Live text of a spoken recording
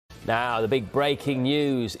Now, the big breaking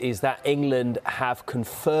news is that England have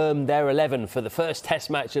confirmed their 11 for the first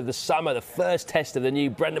Test match of the summer, the first Test of the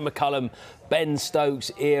new Brendan McCullum, Ben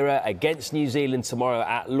Stokes era against New Zealand tomorrow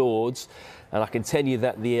at Lords. And I can tell you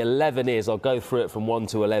that the 11 is, I'll go through it from 1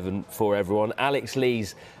 to 11 for everyone. Alex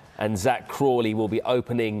Lees and Zach Crawley will be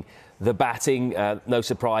opening the batting. No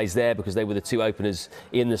surprise there because they were the two openers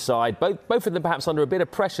in the side. Both of them perhaps under a bit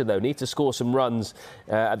of pressure, though. Need to score some runs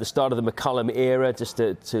at the start of the McCullum era just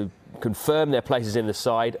to confirm their places in the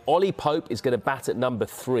side. Ollie Pope is going to bat at number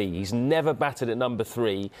 3. He's never batted at number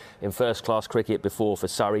 3 in first-class cricket before for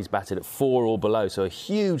Surrey. He's batted at 4 or below, so a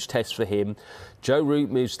huge test for him. Joe Root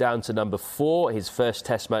moves down to number 4, his first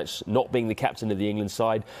Test match not being the captain of the England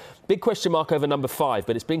side. Big question mark over number 5,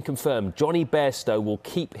 but it's been confirmed. Johnny Bairstow will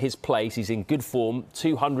keep his place. He's in good form,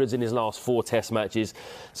 200s in his last 4 Test matches.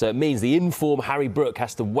 So it means the in-form Harry Brook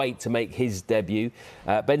has to wait to make his debut.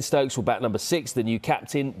 Ben Stokes will bat number 6, the new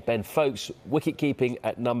captain. Ben Foakes, wicket-keeping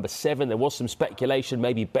at number 7. There was some speculation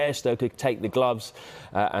maybe Bairstow could take the gloves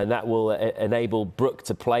and that will enable Brook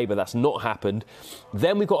to play, but that's not happened.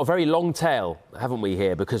 Then we've got a very long tail, haven't we,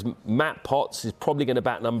 here? Because Matt Potts is probably going to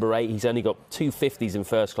bat number 8. He's only got 2 50s in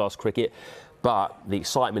first-class cricket. But the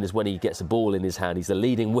excitement is when he gets a ball in his hand. He's the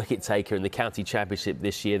leading wicket taker in the county championship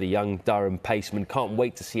this year, the young Durham paceman. Can't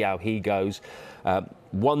wait to see how he goes.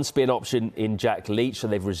 One spin option in Jack Leach, so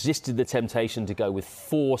they've resisted the temptation to go with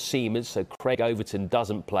 4 seamers, so Craig Overton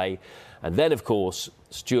doesn't play. And then, of course,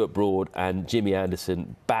 Stuart Broad and Jimmy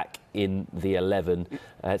Anderson back in the 11. It's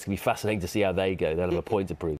going to be fascinating to see how they go. They'll have a point to prove.